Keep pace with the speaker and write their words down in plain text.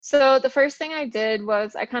So the first thing I did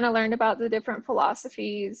was I kind of learned about the different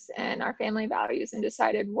philosophies and our family values and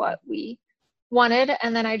decided what we wanted.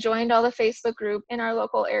 And then I joined all the Facebook group in our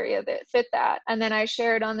local area that fit that. And then I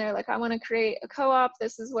shared on there, like, I want to create a co-op.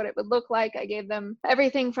 This is what it would look like. I gave them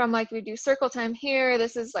everything from like, we do circle time here.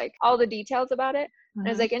 This is like all the details about it. And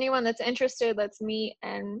I was like, anyone that's interested, let's meet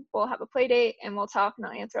and we'll have a play date and we'll talk and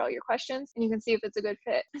I'll answer all your questions and you can see if it's a good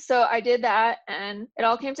fit. So I did that and it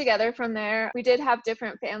all came together from there. We did have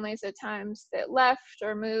different families at times that left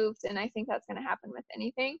or moved, and I think that's going to happen with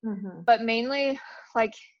anything. But mainly,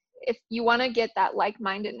 like, if you want to get that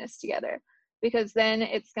like-mindedness together, because then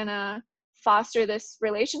it's going to foster this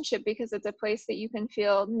relationship, because it's a place that you can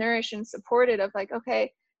feel nourished and supported of like,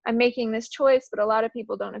 okay, I'm making this choice, but a lot of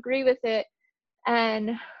people don't agree with it.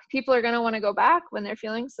 And people are going to want to go back when they're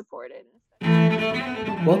feeling supported.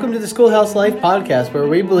 Welcome to the Schoolhouse Life podcast, where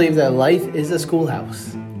we believe that life is a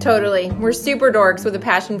schoolhouse. Totally. We're super dorks with a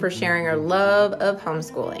passion for sharing our love of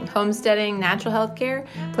homeschooling, homesteading, natural health care,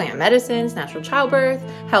 plant medicines, natural childbirth,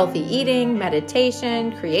 healthy eating,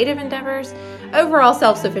 meditation, creative endeavors, overall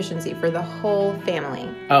self-sufficiency for the whole family.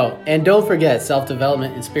 Oh, and don't forget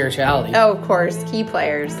self-development and spirituality. Oh, of course, key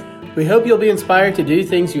players. We hope you'll be inspired to do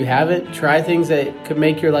things you haven't, try things that could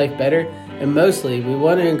make your life better, and mostly, we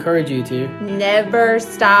want to encourage you to never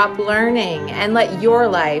stop learning and let your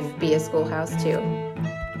life be a schoolhouse too.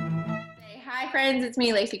 Hi friends, it's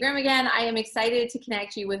me, Lacey Grimm again. I am excited to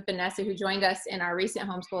connect you with Vanessa, who joined us in our recent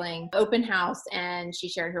homeschooling open house, and she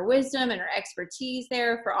shared her wisdom and her expertise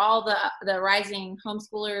there for all the rising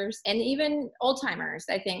homeschoolers and even old timers.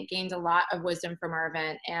 I think gained a lot of wisdom from our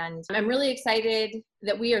event, and I'm really excited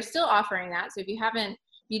that we are still offering that. So if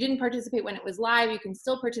you didn't participate when it was live, you can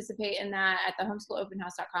still participate in that at the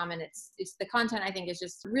homeschoolopenhouse.com. And it's the content, I think, is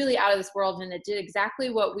just really out of this world. And it did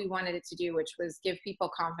exactly what we wanted it to do, which was give people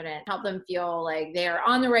confidence, help them feel like they are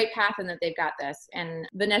on the right path and that they've got this. And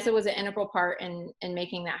Vanessa was an integral part in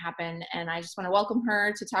making that happen. And I just want to welcome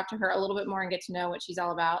her to talk to her a little bit more and get to know what she's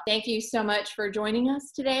all about. Thank you so much for joining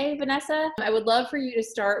us today, Vanessa. I would love for you to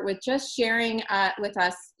start with just sharing with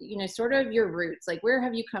us, sort of your roots. Like, where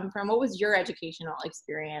have you come from? What was your educational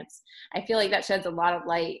experience? I feel like that sheds a lot of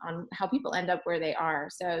light on how people end up where they are.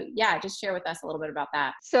 So yeah, just share with us a little bit about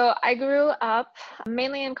that. So I grew up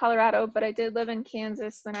mainly in Colorado, but I did live in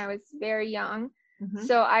Kansas when I was very young.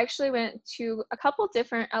 So I actually went to a couple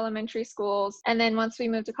different elementary schools. And then once we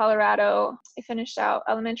moved to Colorado, I finished out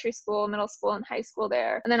elementary school, middle school, and high school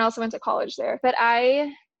there. And then also went to college there. But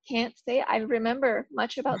I can't say I remember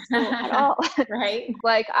much about school at all. Right.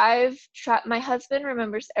 Like, my husband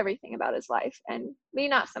remembers everything about his life and me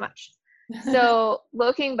not so much. So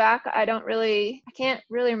looking back, I can't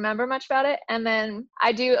really remember much about it. And then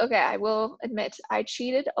I will admit I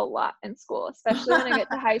cheated a lot in school, especially when I get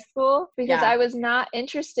to high school, because I was not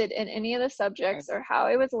interested in any of the subjects or how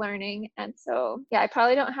I was learning. And so, I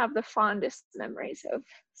probably don't have the fondest memories of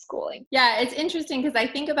schooling. Yeah, it's interesting because I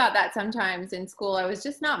think about that sometimes in school. I was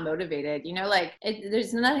just not motivated,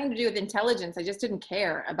 there's nothing to do with intelligence. I just didn't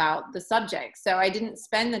care about the subject. So I didn't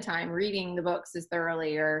spend the time reading the books as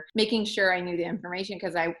thoroughly or making sure I knew the information,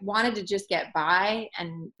 because I wanted to just get by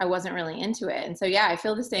and I wasn't really into it. And so, I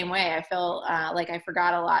feel the same way. I feel like I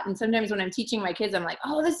forgot a lot. And sometimes when I'm teaching my kids, I'm like,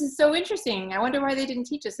 oh, this is so interesting. I wonder why they didn't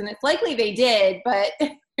teach us. And it's likely they did, but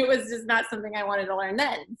it was just not something I wanted to learn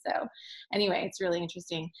then. So anyway, it's really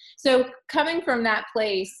interesting. So coming from that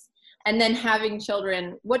place and then having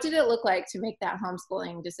children, what did it look like to make that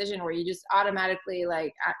homeschooling decision? Were you just automatically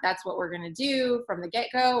like, that's what we're going to do from the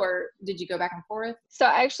get-go, or did you go back and forth? So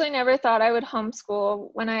I actually never thought I would homeschool.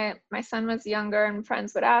 When my son was younger and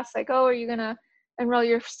friends would ask like, oh, are you going to enroll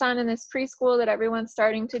your son in this preschool that everyone's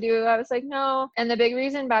starting to do? I was like, no. And the big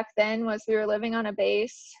reason back then was we were living on a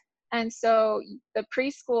base. And so the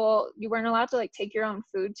preschool, you weren't allowed to like take your own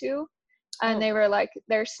food to. And they were like,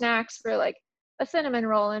 their snacks were like a cinnamon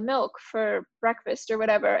roll and milk for breakfast or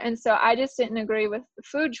whatever. And so I just didn't agree with the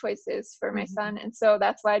food choices for my son. And so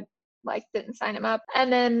that's why I didn't sign him up.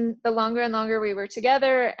 And then the longer and longer we were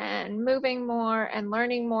together and moving more and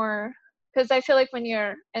learning more, because I feel like when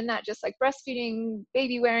you're in that just like breastfeeding,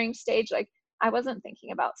 baby wearing stage, like I wasn't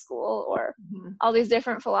thinking about school or all these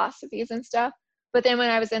different philosophies and stuff. But then when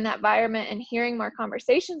I was in that environment and hearing more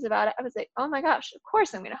conversations about it, I was like, oh my gosh, of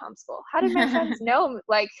course I'm going to homeschool. How did my friends know?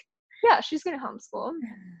 Like, yeah, she's going to homeschool.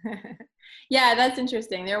 Yeah, that's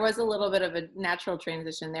interesting. There was a little bit of a natural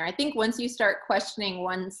transition there. I think once you start questioning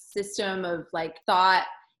one system of like thought,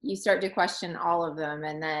 you start to question all of them.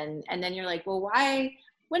 And then you're like, well, why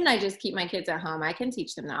wouldn't I just keep my kids at home? I can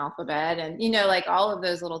teach them the alphabet. And, like all of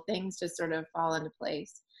those little things just sort of fall into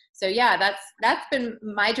place. So yeah, that's been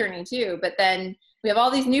my journey too. But then we have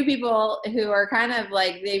all these new people who are kind of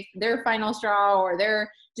like their final straw or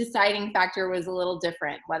their deciding factor was a little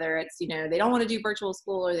different, whether it's, you know, they don't want to do virtual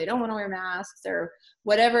school or they don't want to wear masks or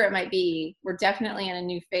whatever it might be. We're definitely in a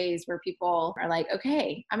new phase where people are like,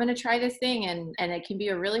 okay, I'm going to try this thing. And it can be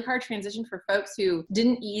a really hard transition for folks who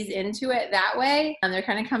didn't ease into it that way. And they're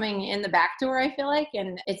kind of coming in the back door, I feel like,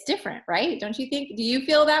 and it's different, right? Don't you think? Do you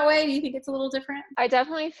feel that way? Do you think it's a little different? I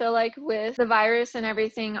definitely feel like with the virus and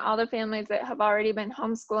everything, all the families that have already been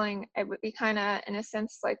homeschooling, it would be kind of, in a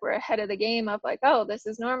sense, like we're ahead of the game of like, oh, this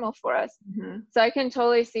is normal for us. Mm-hmm. So I can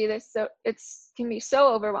totally see this. So can be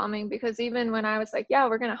so overwhelming because even when I was like, yeah,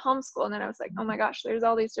 we're going to homeschool. And then I was like, oh my gosh, there's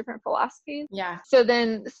all these different philosophies. Yeah. So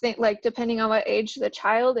then like, depending on what age the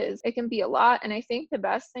child is, it can be a lot. And I think the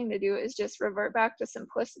best thing to do is just revert back to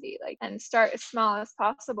simplicity, like, and start as small as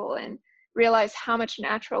possible and realize how much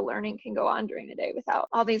natural learning can go on during the day without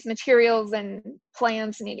all these materials and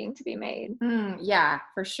plans needing to be made. Yeah,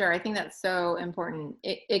 for sure. I think that's so important.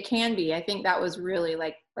 It can be. I think that was really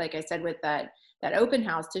like I said, with that open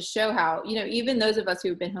house, to show how, you know, even those of us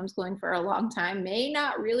who've been homeschooling for a long time may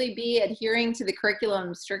not really be adhering to the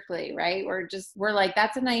curriculum strictly, right? We're like,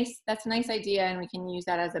 that's a nice idea and we can use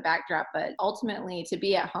that as a backdrop. But ultimately, to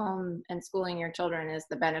be at home and schooling your children is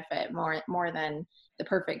the benefit more than the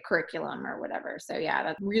perfect curriculum or whatever. So yeah,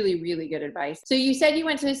 that's really, really good advice. So you said you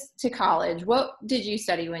went to college. What did you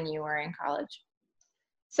study when you were in college?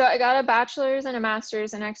 So I got a bachelor's and a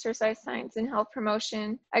master's in exercise science and health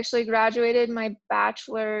promotion. I actually graduated my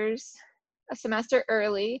bachelor's a semester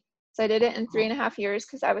early. So I did it in 3.5 years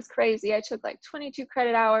because I was crazy. I took like 22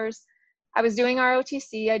 credit hours. I was doing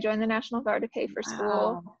ROTC. I joined the National Guard to pay for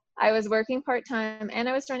school. Wow. I was working part-time and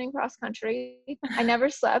I was running cross country. I never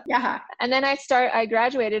slept. Yeah. And then I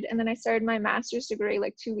graduated and then I started my master's degree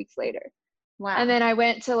like 2 weeks later. Wow. And then I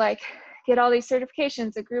went to like get all these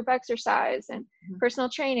certifications of group exercise and personal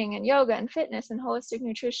training and yoga and fitness and holistic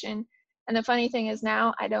nutrition. And the funny thing is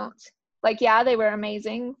now I don't like, yeah, they were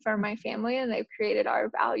amazing for my family and they've created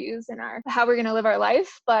our values and how we're going to live our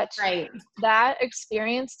life. But right. That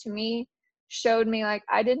experience to me showed me like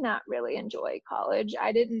I did not really enjoy college.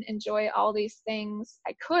 I didn't enjoy all these things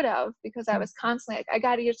I could have because I was constantly like, I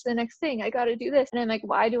got to get to the next thing. I got to do this. And I'm like,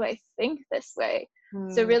 why do I think this way?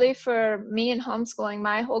 So really for me in homeschooling,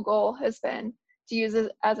 my whole goal has been to use it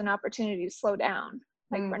as an opportunity to slow down.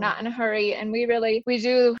 Like we're not in a hurry and we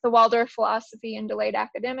do the Waldorf philosophy and delayed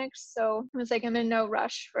academics. So it was like, I'm in no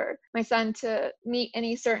rush for my son to meet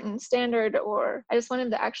any certain standard, or I just want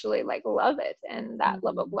him to actually like love it and that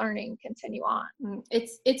love of learning continue on.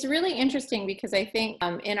 It's really interesting because I think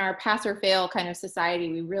in our pass or fail kind of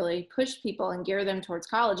society, we really push people and gear them towards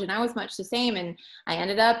college. And I was much the same. And I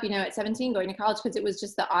ended up, at 17 going to college because it was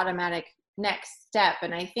just the automatic next step.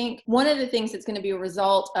 And I think one of the things that's going to be a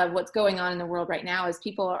result of what's going on in the world right now is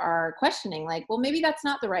people are questioning like, well, maybe that's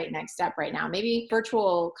not the right next step right now. Maybe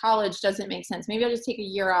virtual college doesn't make sense. Maybe I'll just take a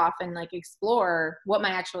year off and like explore what my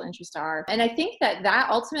actual interests are. And I think that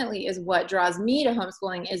ultimately is what draws me to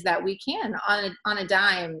homeschooling, is that we can on a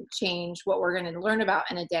dime change what we're going to learn about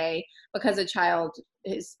in a day because a child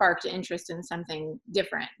has sparked interest in something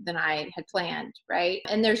different than I had planned, right?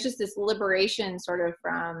 And there's just this liberation sort of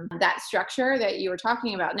from that structure that you were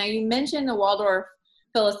talking about. Now, you mentioned the Waldorf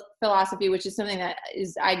philosophy, which is something that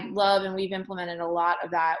I love, and we've implemented a lot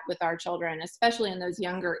of that with our children, especially in those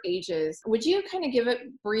younger ages. Would you kind of give a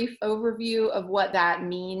brief overview of what that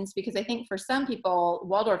means? Because I think for some people,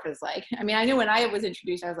 Waldorf is like, I know when I was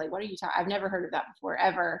introduced, I was like, what are you talking? I've never heard of that before,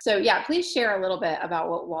 ever. So yeah, please share a little bit about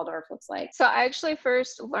what Waldorf looks like. So I actually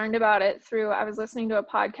first learned about it I was listening to a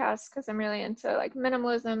podcast because I'm really into like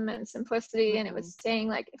minimalism and simplicity. And it was saying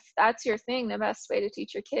like, if that's your thing, the best way to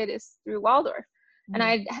teach your kid is through Waldorf. And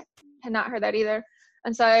I had not heard that either.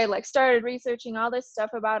 And so I like started researching all this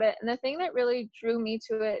stuff about it. And the thing that really drew me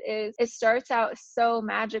to it is it starts out so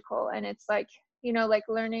magical. And it's like, like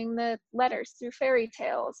learning the letters through fairy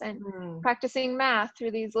tales and practicing math through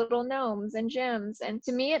these little gnomes and gems. And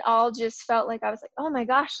to me, it all just felt like I was like, oh my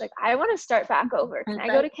gosh, like I want to start back over. Can I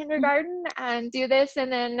go to kindergarten and do this?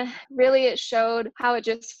 And then really it showed how it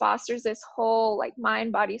just fosters this whole like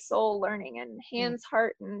mind, body, soul learning and hands,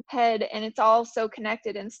 heart, and head. And it's all so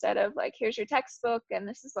connected instead of like, here's your textbook and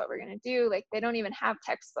this is what we're going to do. Like they don't even have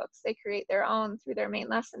textbooks. They create their own through their main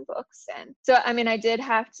lesson books. And so, I did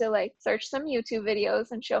have to like search some YouTube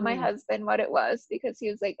videos and show my husband what it was because he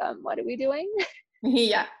was like, what are we doing?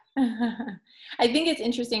 Yeah. I think it's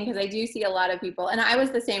interesting because I do see a lot of people, and I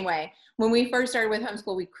was the same way. When we first started with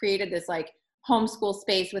homeschool, we created this like homeschool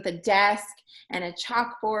space with a desk and a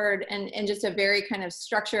chalkboard and just a very kind of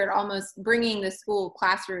structured, almost bringing the school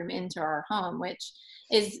classroom into our home, which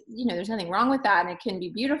is, there's nothing wrong with that. And it can be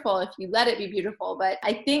beautiful if you let it be beautiful. But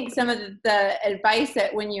I think some of the advice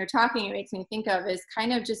that when you're talking, it makes me think of is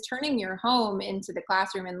kind of just turning your home into the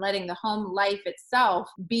classroom and letting the home life itself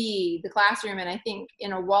be the classroom. And I think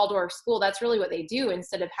in a Waldorf school, that's really what they do.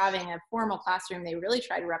 Instead of having a formal classroom, they really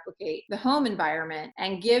try to replicate the home environment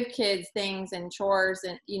and give kids things and chores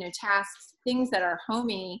and, tasks, things that are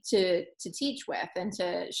homey to teach with and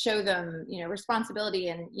to show them, responsibility.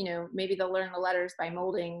 And, maybe they'll learn the letters by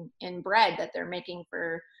molding in bread that they're making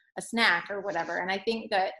for a snack or whatever. And I think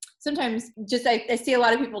that sometimes I see a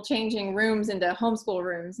lot of people changing rooms into homeschool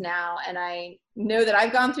rooms now. And I know that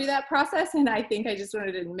I've gone through that process. And I think I just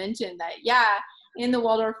wanted to mention that, in the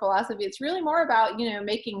Waldorf philosophy, it's really more about,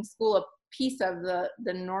 making school a piece of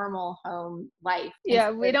the normal home life. Yeah,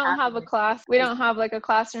 we don't have a class. We don't have like a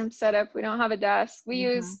classroom setup. We don't have a desk. We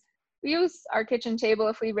use our kitchen table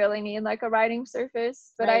if we really need like a writing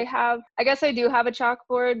surface. But Right. I guess I do have a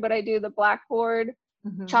chalkboard, but I do the blackboard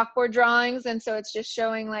chalkboard drawings. And so it's just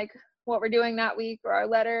showing like what we're doing that week or our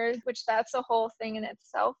letters, which that's a whole thing in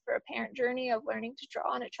itself for a parent journey of learning to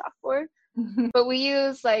draw on a chalkboard. But we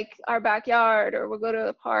use like our backyard, or we'll go to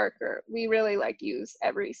the park, or we really like use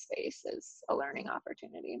every space as a learning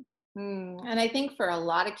opportunity. And I think for a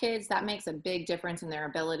lot of kids, that makes a big difference in their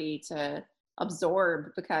ability to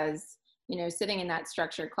absorb, because, sitting in that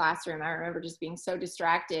structured classroom, I remember just being so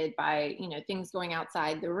distracted by, things going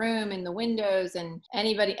outside the room and the windows, and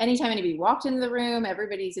anytime anybody walked into the room,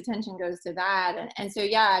 everybody's attention goes to that. And so,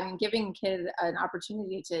 giving a kid an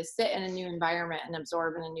opportunity to sit in a new environment and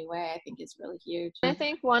absorb in a new way, I think is really huge. I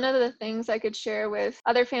think one of the things I could share with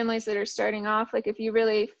other families that are starting off, like if you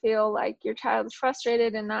really feel like your child is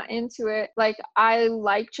frustrated and not into it, like I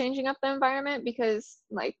like changing up the environment, because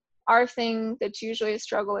like our thing that's usually a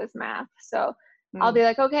struggle is math. So I'll be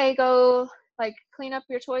like, okay, go like clean up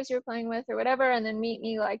your toys you're playing with or whatever, and then meet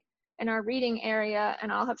me like in our reading area,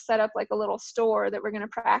 and I'll have set up like a little store that we're going to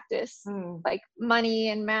practice like money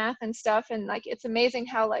and math and stuff. And like it's amazing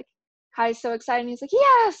how like Kai's so excited, and he's like,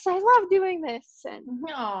 yes, I love doing this. And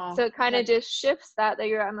so it kind of just shifts that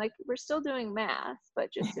I'm like, we're still doing math,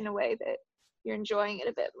 but just in a way that you're enjoying it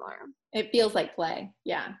a bit more. It feels like play.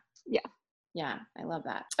 Yeah. Yeah, I love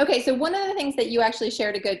that. Okay, so one of the things that you actually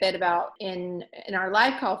shared a good bit about in our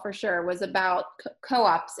live call for sure was about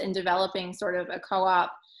co-ops and developing sort of a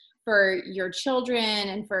co-op for your children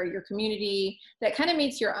and for your community that kind of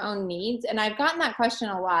meets your own needs. And I've gotten that question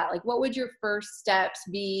a lot, like what would your first steps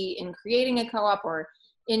be in creating a co-op or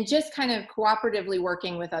in just kind of cooperatively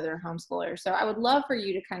working with other homeschoolers? So I would love for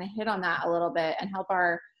you to kind of hit on that a little bit and help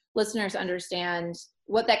our listeners understand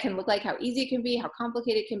what that can look like, how easy it can be, how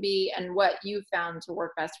complicated it can be, and what you found to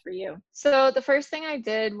work best for you. So the first thing I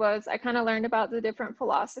did was I kind of learned about the different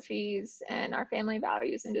philosophies and our family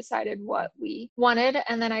values and decided what we wanted.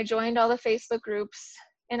 And then I joined all the Facebook groups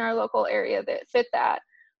in our local area that fit that.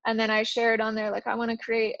 And then I shared on there, like, I want to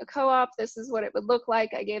create a co-op. This is what it would look like.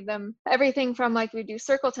 I gave them everything from like, we do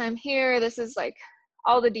circle time here. This is like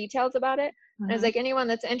all the details about it. And I was like, anyone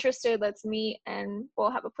that's interested, let's meet and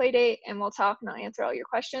we'll have a play date and we'll talk and I'll answer all your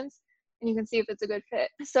questions and you can see if it's a good fit.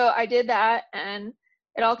 So I did that and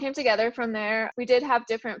it all came together from there. We did have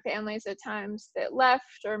different families at times that left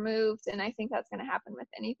or moved, and I think that's going to happen with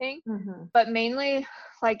anything. But mainly,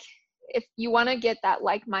 like, if you want to get that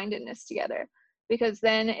like-mindedness together, because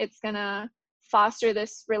then it's going to foster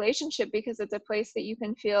this relationship, because it's a place that you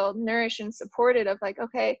can feel nourished and supported of like,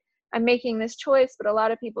 okay, I'm making this choice, but a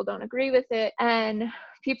lot of people don't agree with it. And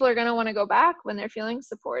people are going to want to go back when they're feeling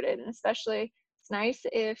supported. And especially it's nice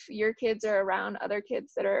if your kids are around other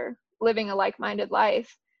kids that are living a like-minded life,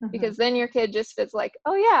 because then your kid just feels like,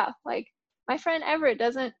 oh yeah, like my friend Everett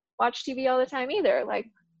doesn't watch TV all the time either. Like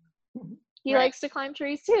he likes to climb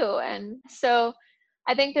trees too. And so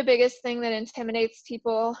I think the biggest thing that intimidates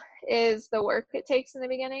people is the work it takes in the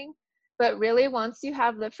beginning. But really, once you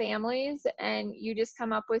have the families and you just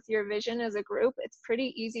come up with your vision as a group, it's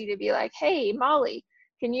pretty easy to be like, hey, Molly,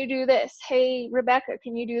 can you do this? Hey, Rebecca,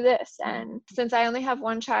 can you do this? And since I only have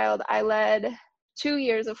one child, I led 2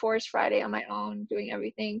 years of Forest Friday on my own, doing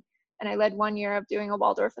everything. And I led 1 year of doing a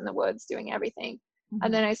Waldorf in the woods, doing everything.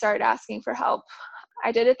 And then I started asking for help.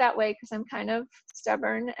 I did it that way because I'm kind of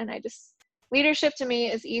stubborn, and leadership to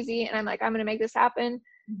me is easy. And I'm like, I'm going to make this happen.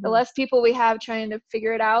 The less people we have trying to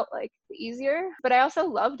figure it out, like, the easier. But I also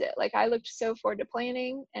loved it. Like, I looked so forward to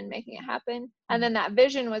planning and making it happen. And then that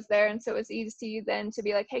vision was there. And so it was easy then to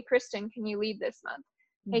be like, hey, Kristen, can you lead this month?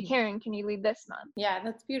 Hey, Karen, can you lead this month? Yeah,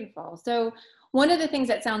 that's beautiful. So One of the things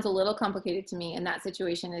that sounds a little complicated to me in that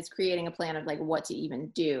situation is creating a plan of like what to even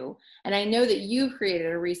do. And I know that you've created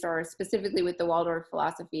a resource specifically with the Waldorf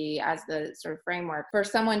philosophy as the sort of framework for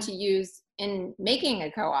someone to use in making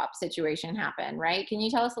a co-op situation happen, right? Can you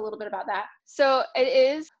tell us a little bit about that? So it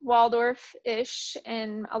is Waldorf-ish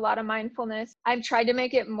and a lot of mindfulness. I've tried to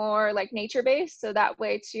make it more like nature-based, so that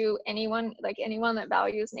way to anyone that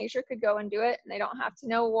values nature could go and do it, and they don't have to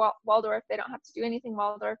know Waldorf, they don't have to do anything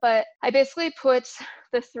Waldorf. But I basically put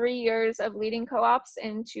the 3 years of leading co-ops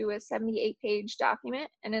into a 78-page document,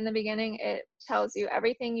 and in the beginning it tells you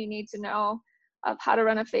everything you need to know of how to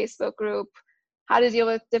run a Facebook group, how to deal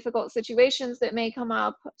with difficult situations that may come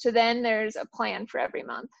up, to then there's a plan for every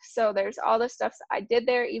month. So there's all the stuff I did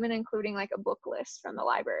there, even including like a book list from the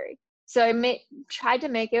library. So I tried to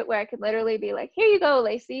make it where I could literally be like, here you go,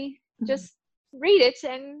 Lacey, just read it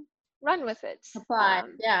and run with it. Apply.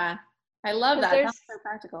 Yeah. I love that. That's so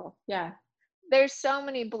practical. Yeah. There's so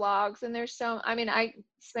many blogs and I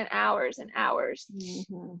spent hours and hours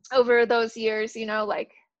over those years,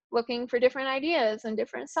 like looking for different ideas and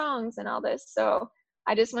different songs and all this. So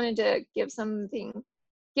I just wanted to be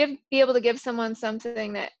able to give someone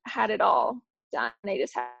something that had it all done. They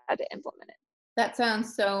just had to implement it. That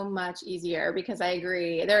sounds so much easier, because I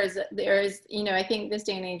agree. There is, I think this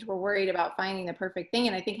day and age, we're worried about finding the perfect thing.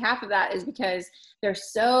 And I think half of that is because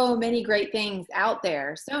there's so many great things out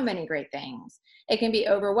there, so many great things. It can be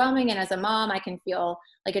overwhelming. And as a mom, I can feel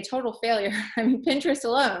like a total failure. I mean, Pinterest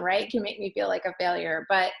alone, right, can make me feel like a failure.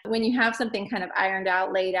 But when you have something kind of ironed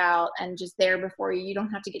out, laid out, and just there before you, you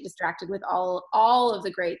don't have to get distracted with all of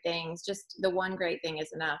the great things. Just the one great thing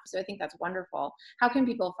is enough. So I think that's wonderful. How can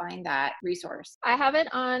people find that resource? I have it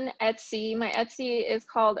on Etsy. My Etsy is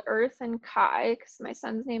called Earth and Kai, because my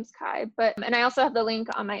son's name's Kai. And I also have the link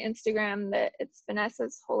on my Instagram that it's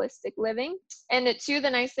Vanessa's Holistic Living. And the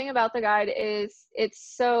nice thing about the guide is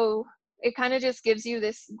it kind of just gives you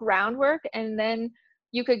this groundwork, and then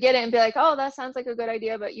you could get it and be like, oh, that sounds like a good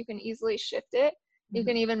idea, but you can easily shift it. You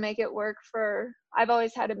can even make it work I've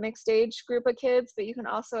always had a mixed age group of kids, but you can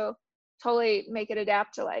also totally make it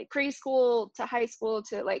adapt to like preschool to high school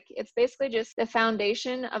to like, it's basically just the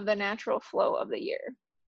foundation of the natural flow of the year.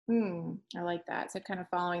 I like that. So kind of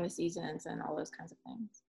following the seasons and all those kinds of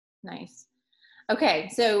things. Nice. Okay,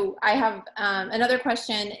 so I have another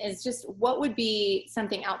question is just what would be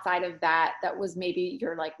something outside of that was maybe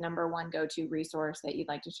your like number one go-to resource that you'd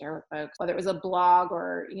like to share with folks, whether it was a blog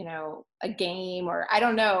or, a game, or I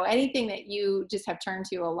don't know, anything that you just have turned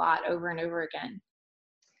to a lot over and over again?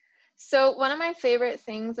 So one of my favorite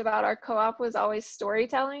things about our co-op was always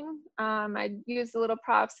storytelling. I use the little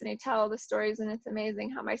props and I tell the stories, and it's amazing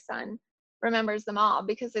how my son remembers them all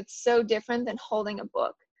because it's so different than holding a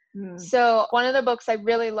book. So one of the books I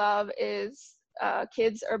really love is a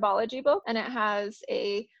kids herbology book, and it has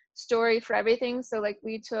a story for everything. So like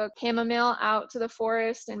we took chamomile out to the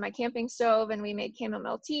forest in my camping stove and we made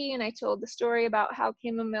chamomile tea, and I told the story about how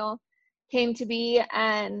chamomile came to be.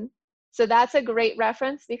 And so that's a great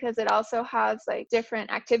reference because it also has like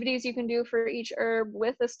different activities you can do for each herb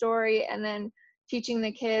with a story, and then teaching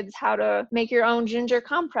the kids how to make your own ginger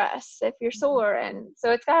compress if you're sore. And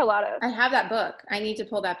so it's got a lot of... I have that book. I need to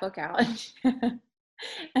pull that book out.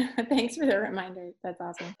 Thanks for the reminder. That's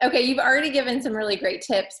awesome. Okay, you've already given some really great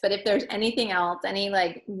tips, but if there's anything else, any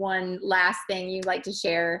like one last thing you'd like to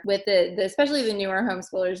share with the especially the newer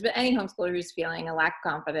homeschoolers, but any homeschooler who's feeling a lack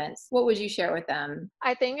of confidence, what would you share with them?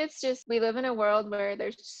 I think it's just, we live in a world where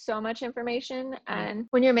there's so much information, and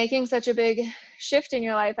when you're making such a big shift in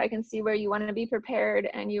your life, I can see where you want to be prepared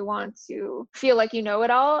and you want to feel like you know it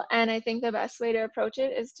all. And I think the best way to approach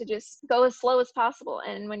it is to just go as slow as possible.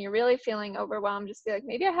 And when you're really feeling overwhelmed, just be like,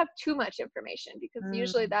 maybe I have too much information, because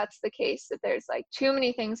usually that's the case, that there's like too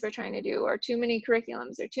many things we're trying to do, or too many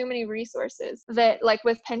curriculums, or too many resources. That like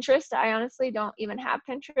with Pinterest, I honestly don't even have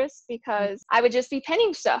Pinterest, because I would just be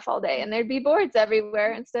pinning stuff all day and there'd be boards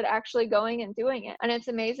everywhere instead of actually going and doing it. And it's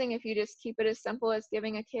amazing if you just keep it as simple as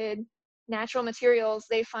giving a kid natural materials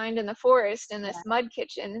they find in the forest in this mud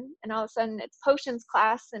kitchen, and all of a sudden it's potions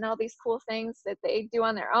class and all these cool things that they do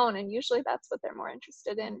on their own, and usually that's what they're more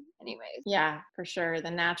interested in anyways. Yeah, for sure.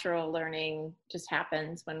 The natural learning just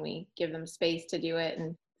happens when we give them space to do it,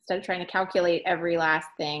 and instead of trying to calculate every last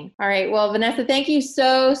thing. All right. Well, Vanessa, thank you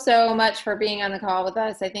so much for being on the call with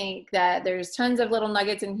us. I think that there's tons of little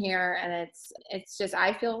nuggets in here, and it's just,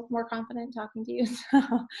 I feel more confident talking to you.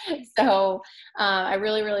 So I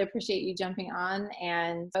really appreciate you jumping on,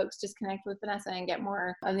 and folks, just connect with Vanessa and get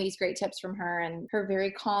more of these great tips from her, and her very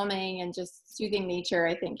calming and just soothing nature,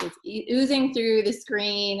 I think, is oozing through the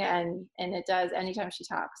screen, and it does anytime she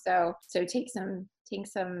talks. So take some take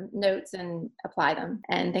some notes and apply them.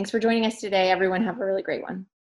 And thanks for joining us today. Everyone have a really great one.